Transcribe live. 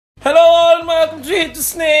Hit the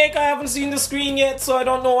Snake. I haven't seen the screen yet, so I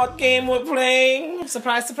don't know what game we're playing.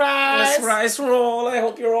 Surprise, surprise. Surprise roll. I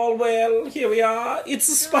hope you're all well. Here we are. It's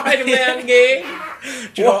a Spider-Man game.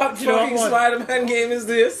 What fucking Spider-Man game is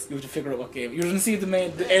this? You have to figure out what game. You didn't see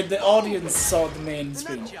the audience saw the main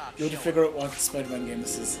screen. You have to figure out what Spider-Man game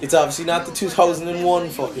this is. It's obviously not the 2001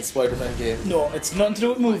 fucking Spider-Man game. No, it's nothing to do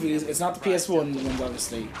with movies. It's not the PS1 ones,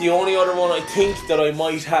 obviously. The only other one I think that I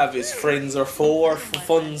might have is Friends or Foe or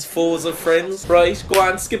Foes of Friends. Right, go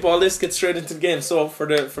on, skip all this, get straight into the game. So for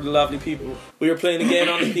the lovely people, we were playing again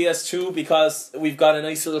on the PS2 because we've got a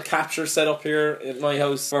nice little capture set up here at my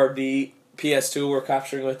house for the PS2. We're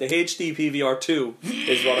capturing with the HD PVR2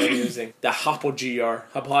 is what I'm using. The Apogee or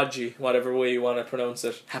Apogee, whatever way you want to pronounce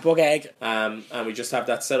it. Apogee. And we just have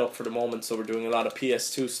that set up for the moment, so we're doing a lot of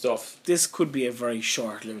PS2 stuff. This could be a very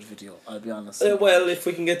short-lived video, I'll be honest. Well, if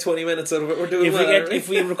we can get 20 minutes out of it, we're doing if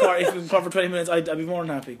we record for 20 minutes, I'd be more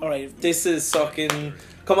than happy. Alright. This is sucking...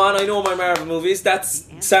 Come on, I know my Marvel movies. That's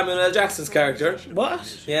Samuel L. Jackson's character.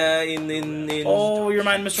 What? Yeah, in... Oh, your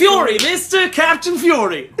man, Mr. Fury! Mr. Captain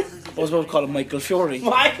Fury! I was about to call him Michael Fury.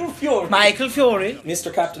 Michael Fury! Michael Fury.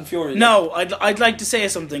 Mr. Captain Fury. No, I'd like to say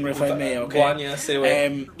something if I may, okay? Go on, yeah, say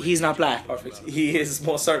away. He's not black. Perfect. He is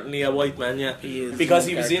most certainly a white man, yeah. He is. Because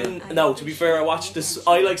he was in... No, to be fair, I watched this...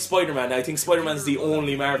 I like Spider-Man. I think Spider-Man's the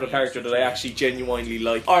only Marvel character that I actually genuinely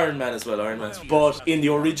like. Iron Man as well, Iron Man. But in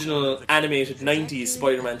the original animated 90s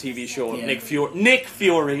Spider-Man TV show, yeah. Nick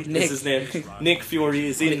Fury is his name. Nick Fury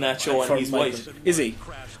is in that show and he's white. Is he?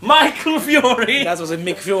 Michael Fury! That was a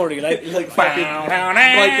Mick Fury, like fucking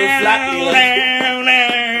Michael Flatley.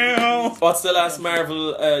 Like. What's the last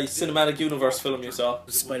Marvel Cinematic Universe film you saw?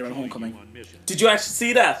 Spider-Man Homecoming. Did you actually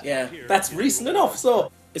see that? Yeah. That's recent enough,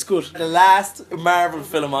 so... It's good. The last Marvel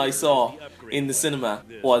film I saw in the cinema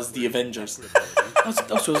was The Avengers. That was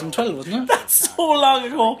 2012, wasn't it? That's so long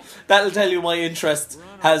ago. That'll tell you my interest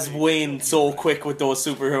has waned so quick with those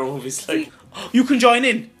superhero movies. Like, you can join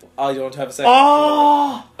in. I don't have a second.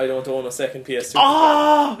 Oh! I don't own a second PS2.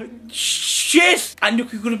 Oh! Shit! And you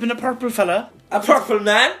could have been a purple fella. A purple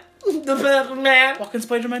man? The purple man? What can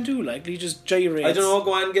Spider-Man do? Like, he just gyrates. I don't know.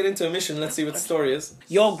 Go on and get into a mission. Let's see what the story is.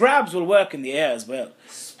 Your grabs will work in the air as well.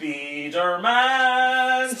 Spiderman!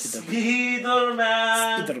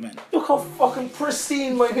 Spiderman! Spiderman. Look how fucking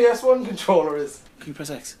pristine my PS1 controller is. Can you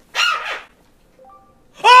press X?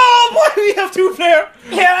 Oh! Why do we have two player?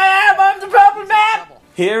 Here I am, I'm the purple man!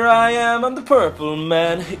 Here I am, I'm the purple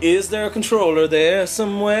man. Is there a controller there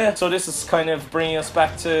somewhere? So this is kind of bringing us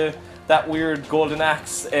back to that weird Golden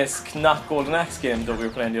Axe-esque, not Golden Axe game that we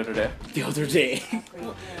were playing the other day. The other day?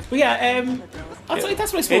 But yeah, that's what I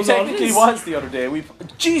suppose it technically was the other day.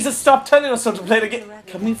 Jesus, stop telling us how to play the game.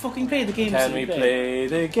 Can we fucking play the game? Can we play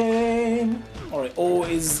the game? Alright, O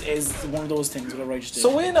is one of those things that I write.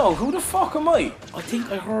 So wait now, who the fuck am I? I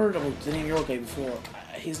think I heard about the name of your guy before.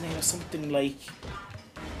 His name is something like...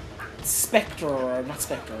 Spectre, or not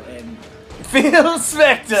Spectre, Phil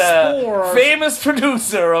Spector, famous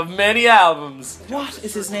producer of many albums. What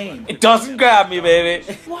is his name? It doesn't grab me, baby.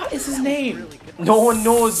 What is his name? No one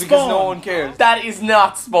knows because no one cares. That is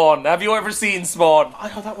not Spawn. Have you ever seen Spawn? I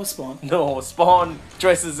thought that was Spawn. No, Spawn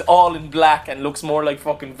dresses all in black and looks more like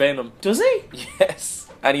fucking Venom. Does he? Yes.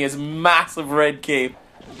 And he has massive red cape.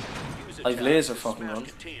 I've laser fucking on.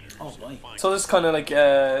 Oh, right. So this is kind of like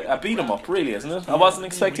a beat 'em up, really, isn't it? I wasn't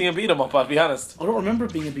expecting a beat 'em up, I'll be honest. I don't remember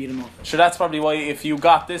it being a beat 'em up. Sure, that's probably why if you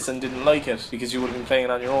got this and didn't like it, because you would have been playing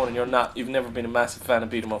it on your own, and you've never been a massive fan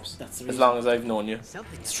of beat 'em ups. That's the as long as I've known you.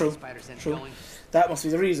 It's true. True. That must be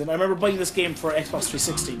the reason. I remember buying this game for Xbox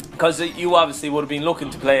 360. Because you obviously would have been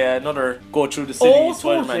looking to play another go through the city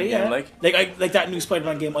Spider-Man game, like that new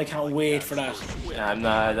Spider-Man game. I can't wait for that.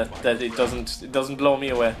 Nah, that it doesn't blow me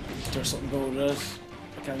away. There's something about it.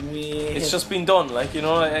 I can't wait. It's just been done, like, you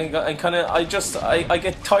know. I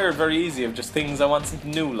get tired very easy of just things. I want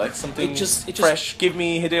something new, like something fresh. Give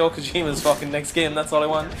me Hideo Kojima's fucking next game. That's all I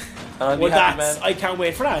want. And I'll be happy, man. I can't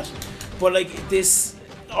wait for that. But like this.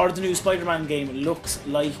 Or the new Spider-Man game looks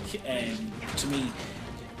like, to me,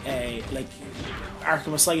 like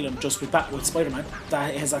Arkham Asylum just with Spider-Man.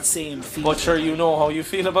 That has that same feel. But sure, you know how you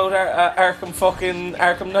feel about Arkham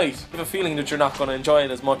Knight. You have a feeling that you're not going to enjoy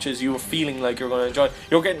it as much as you were feeling like you're going to enjoy it.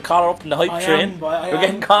 You're getting caught up in the hype train. You're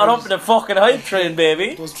getting caught up in the fucking hype train,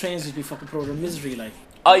 baby. Those trains would be fucking put out of misery, like.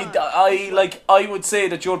 I would say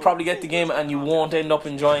that you'll probably get the game and you won't end up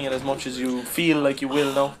enjoying it as much as you feel like you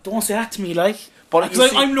will now. Don't say that to me, like. But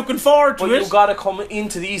I'm looking forward to it. But you gotta come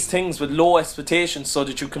into these things with low expectations so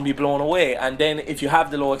that you can be blown away. And then if you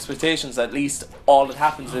have the low expectations, at least all that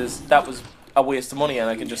happens is that was a waste of money and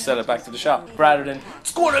I can just sell it back to the shop. Rather than,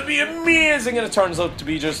 it's gonna be amazing and it turns out to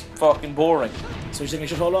be just fucking boring. So you think I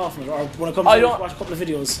should hold off on it, or when it comes I to don't- watch a couple of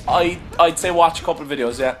videos? I'd say watch a couple of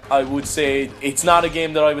videos, yeah. I would say it's not a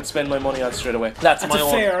game that I would spend my money on straight away. That's my a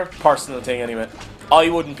own fair- personal thing anyway. I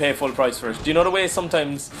wouldn't pay full price for it. Do you know the way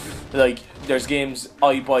sometimes, like, there's games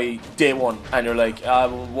I buy day one and you're like, I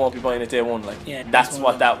won't be buying it day one. Like, Yeah, that's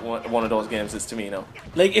that's what one of those games is to me now.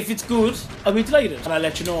 Like, if it's good, I'll be delighted, and I'll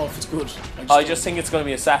let you know if it's good. I just think it's going to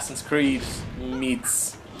be Assassin's Creed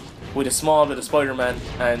meets with a small bit of Spider-Man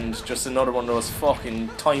and just another one of those fucking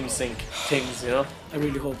time sink things, you know? I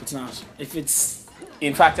really hope it's not. If it's...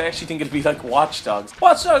 In fact, I actually think it'd be like Watch Dogs.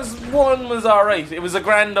 Watch Dogs 1 was alright. It was a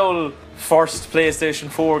grand old first PlayStation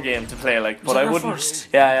 4 game to play, like, but that I your wouldn't... first?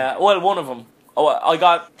 Yeah, well, one of them. Oh, I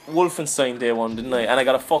got Wolfenstein day one, didn't I? And I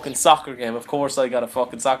got a fucking soccer game. Of course I got a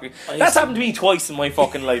fucking soccer game. That's happened to me twice in my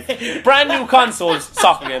fucking life. Brand new consoles,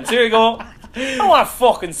 soccer games. Here you go. I want a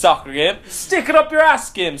fucking soccer game. Stick it up your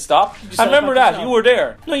ass, GameStop. I remember that. You were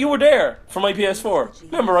there. No, you were there for my PS4.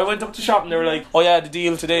 Remember, I went up to shop and they were like, "Oh yeah, the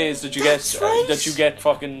deal today is that you get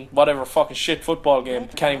fucking whatever fucking shit football game."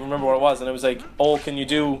 Can't even remember what it was. And I was like, "Oh, can you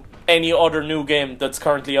do any other new game that's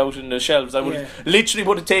currently out in the shelves?" I would literally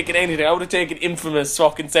would have taken anything. I would have taken Infamous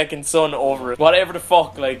fucking Second Son over it. Whatever the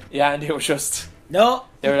fuck, like, yeah, and they were just... No.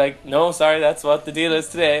 They were like, "No, sorry, that's what the deal is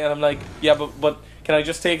today." And I'm like, "Yeah, but can I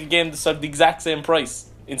just take a game that's of the exact same price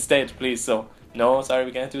instead, please?" So, "No, sorry,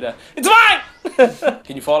 we can't do that." It's mine!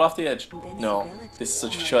 Can you fall off the edge? No. This is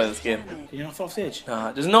such a child's game. Can you not fall off the edge?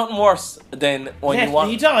 There's nothing worse than when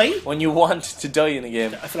You die? when you want to die in a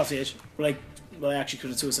game. I fell off the edge. Well, I actually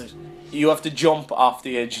committed suicide. You have to jump off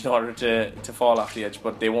the edge in order to fall off the edge,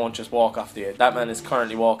 but they won't just walk off the edge. That man is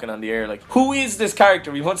currently walking on the air. Like, who is this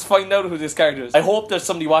character? We must find out who this character is. I hope there's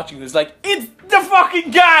somebody watching who's like, "It's the fucking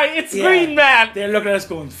guy! It's Green Man!" They're looking at us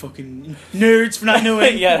going, "Fucking nerds for not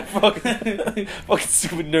knowing." Yeah, fucking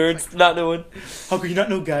stupid nerds not knowing. How could you not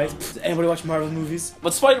know, guys? Anybody watch Marvel movies?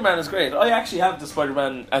 But Spider-Man is great. I actually have the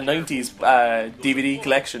Spider-Man 90s DVD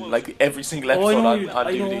collection, like every single episode on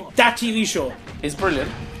DVD. That TV show. It's brilliant.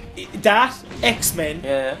 That, X-Men.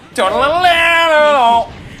 Yeah.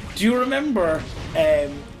 Do you remember,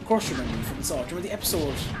 of course you remember from the start, do you remember the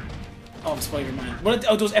episode of Spider-Man? One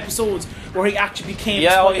of those episodes where he actually became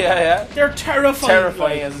Spider-Man. Yeah. They're terrifying.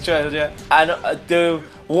 Terrifying as a child, yeah. And the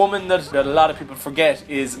woman that a lot of people forget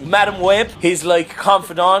is Madam Web, his like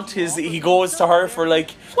confidant. He goes to her for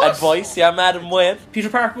like advice. Yeah, Madam Web. Peter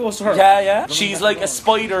Parker goes to her. Yeah. She's like a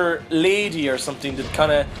spider lady or something that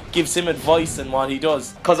kind of gives him advice in what he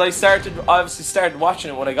does. Because I obviously started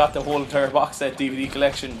watching it when I got the whole entire box set DVD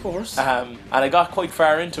collection. Of course. And I got quite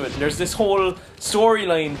far into it. And there's this whole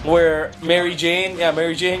storyline where Mary Jane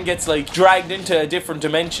gets like dragged into a different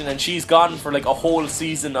dimension and she's gone for like a whole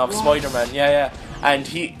season of Spider-Man. Yeah. And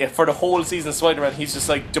for the whole season of Spider-Man, he's just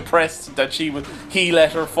like depressed that he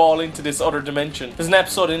let her fall into this other dimension. There's an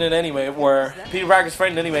episode in it anyway where Peter Parker's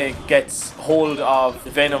friend anyway gets hold of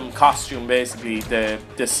the Venom costume, basically the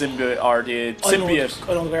symbiote or the symbiote.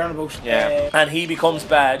 I know the yarn about. Yeah, and he becomes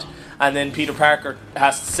bad. And then Peter Parker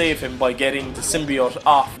has to save him by getting the symbiote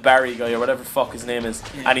off Barry guy or whatever the fuck his name is.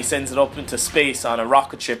 And he sends it up into space on a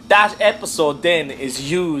rocket ship. That episode then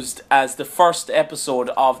is used as the first episode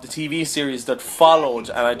of the TV series that followed.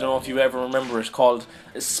 And I don't know if you ever remember it, called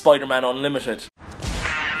Spider-Man Unlimited.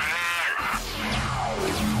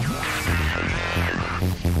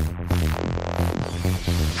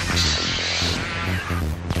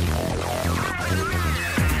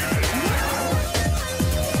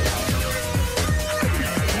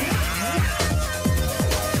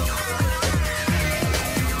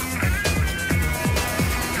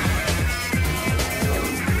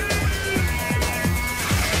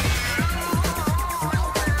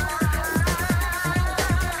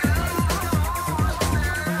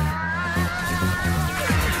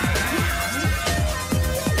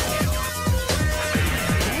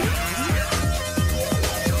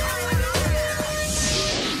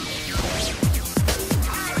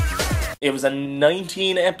 It was a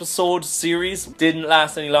 19 episode series. Didn't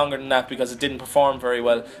last any longer than that because it didn't perform very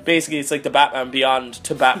well. Basically, it's like the Batman Beyond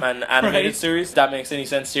to Batman animated series. If that makes any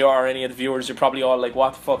sense to you or any of the viewers, you're probably all like,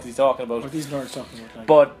 what the fuck is he talking about? What are these nerds talking about? Like?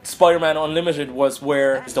 But Spider-Man Unlimited was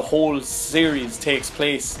where the whole series takes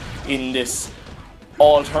place in this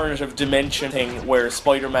alternative dimension thing where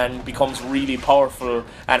Spider-Man becomes really powerful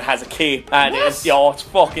and has a cape and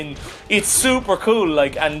it's super cool,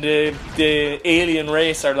 like, and the alien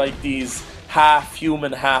race are like these half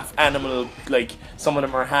human half animal, like some of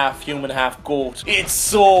them are half human half goat. It's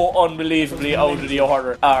so unbelievably out of the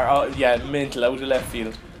order, mental, out of left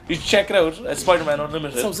field. You should check it out at Spider-Man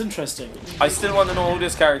Unlimited. Sounds interesting. I still want to know who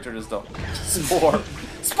this character is though.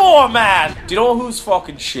 Spore Man! Do you know who's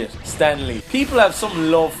fucking shit? Stan Lee. People have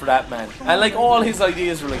some love for that man. And like all his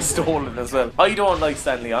ideas were like stolen as well. I don't like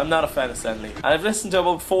Stan Lee. I'm not a fan of Stan Lee. And I've listened to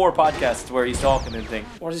about 4 podcasts where he's talking and things.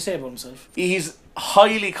 What does he say about himself? He's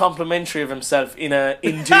highly complimentary of himself in a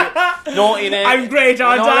I'm great,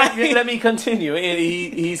 aren't I? Let me continue.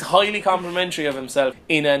 He's highly complimentary of himself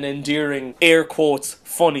in an endearing, air quotes,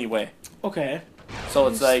 funny way. Okay. So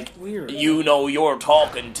it's like, weird. You know you're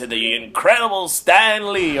talking to the incredible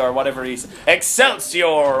Stan Lee or whatever he's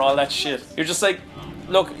Excelsior, all that shit. You're just like,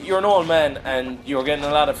 look, you're an old man and you're getting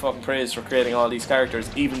a lot of fucking praise for creating all these characters,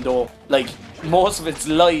 even though, like, most of it's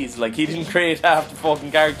lies. Like, he didn't create half the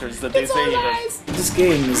fucking characters that they say he does. This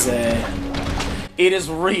game is, it is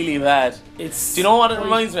really bad. Do you know what it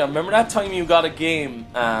reminds me of? Remember that time you got a game,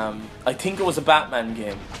 I think it was a Batman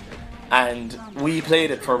game, and we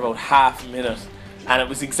played it for about half a minute, and it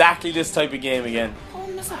was exactly this type of game again.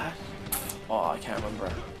 What was that? Oh, I can't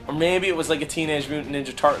remember. Or maybe it was like a Teenage Mutant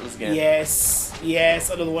Ninja Turtles game. Yes,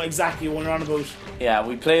 I don't know exactly what you're on about. Yeah,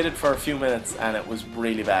 we played it for a few minutes and it was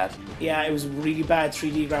really bad. Yeah, it was really bad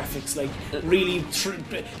 3D graphics, like really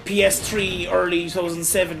PS3 early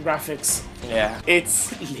 2007 graphics. Yeah,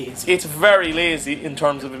 it's lazy. It's very lazy in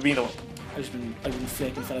terms of it being up. I've been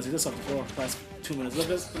flaking fellas like this off the floor for the past 2 minutes. Look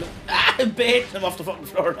at this. I'm baiting him off the fucking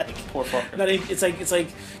floor, like. Poor fucker. It's like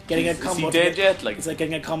getting a combo. Is he dead yet? Like, it's like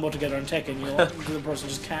getting a combo together on Tekken, you know. The person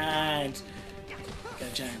just can't get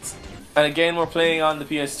a chance. And again, we're playing on the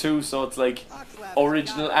PS2, so it's like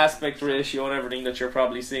original aspect ratio and everything that you're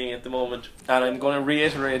probably seeing at the moment. And I'm going to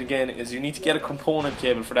reiterate again, is you need to get a component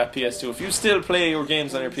cable for that PS2. If you still play your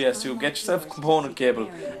games on your PS2, get yourself a component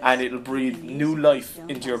cable and it'll breathe new life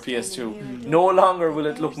into your PS2. No longer will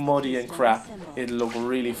it look muddy and crap. It'll look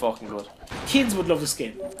really fucking good. Kids would love this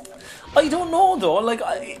game. I don't know though, like,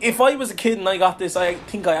 if I was a kid and I got this, I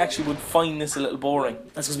think I actually would find this a little boring.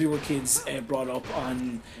 That's because we were kids brought up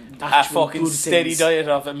on a fucking good steady things. diet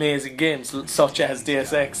of amazing games such as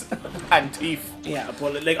Deus Ex and Thief. Yeah,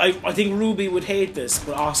 but like I think Ruby would hate this,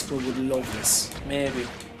 but Oscar would love this. Maybe.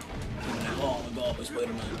 Oh my god,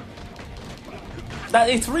 Spiderman.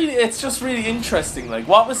 It's just really interesting. Like,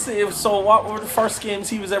 what were the first games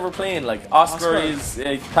he was ever playing? Like, Oscar is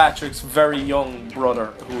Patrick's very young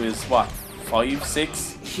brother, who is what, 5,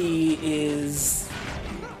 6? He's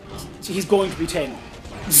going to be 10.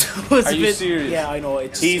 So it's Are you serious? Yeah, I know.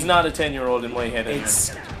 He's not a 10-year-old in my head anymore.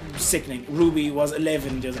 It's sickening. Ruby was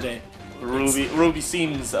 11 the other day. Ruby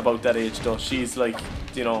seems about that age though. She's like,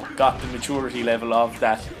 you know, got the maturity level of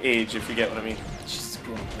that age, if you get what I mean. She's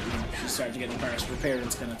grown up, you know, she's starting to get embarrassed with her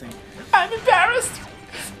parents, kind of thing. I'm embarrassed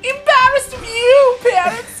of you,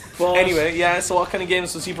 parents. But anyway, yeah, so what kind of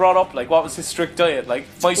games was he brought up? Like, what was his strict diet? Like,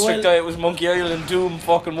 my strict diet was Monkey Island, Doom,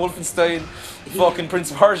 fucking Wolfenstein, fucking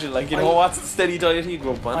Prince of Persia. Like, you know, what's the steady diet he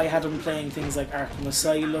grew up on? I had him playing things like Arkham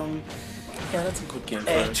Asylum. Yeah, that's a good game.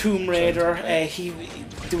 Tomb Raider.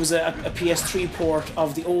 There was a PS3 port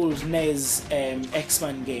of the old NES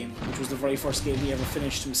X-Men game, which was the very first game he ever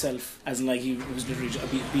finished himself. As in, like, he was literally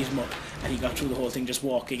beat him up, and he got through the whole thing just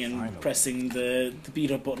walking and pressing the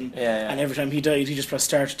beat up button. Yeah. And every time he died, he just pressed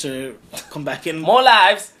start to come back in. More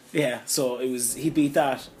lives. Yeah, so he beat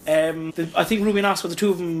that. I think Ruby and Oscar, the two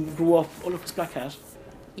of them grew up. Oh look, it's Black Cat.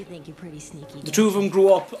 You think you're pretty sneaky. The two of them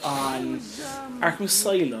grew up on Arkham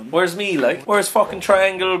Asylum. Where's me, like? Where's fucking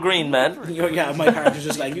Triangle Green, man? Yeah, my character's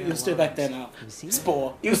just like, you stay back there now.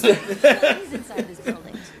 Spore. You stay inside this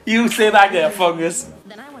building. You stay back there, fungus.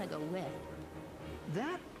 Then I want to go with.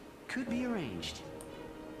 That could be arranged.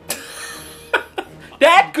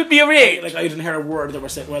 That could be arranged. Like, I didn't hear a word that were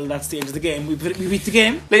said. Well, that's the end of the game. We beat the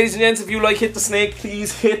game. Ladies and gents, if you like Hit the Snake,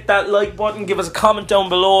 please hit that like button. Give us a comment down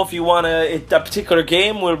below if you want to hit that particular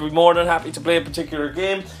game. We'll be more than happy to play a particular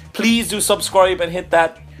game. Please do subscribe and hit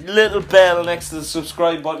that little bell next to the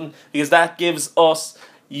subscribe button, because that gives us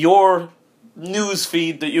your news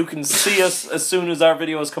feed that you can see us as soon as our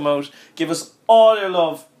videos come out. Give us all your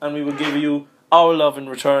love and we will give you our love in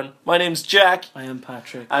return. My name's Jack. I am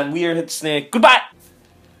Patrick. And we are Hit the Snake. Goodbye.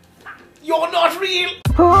 You're not real. Hit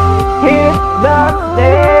the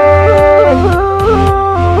snake.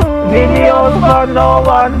 Videos for no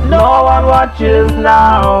one watches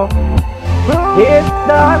now. Hit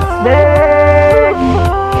the snake.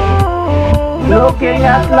 Looking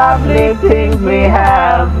at lovely things we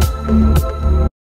have.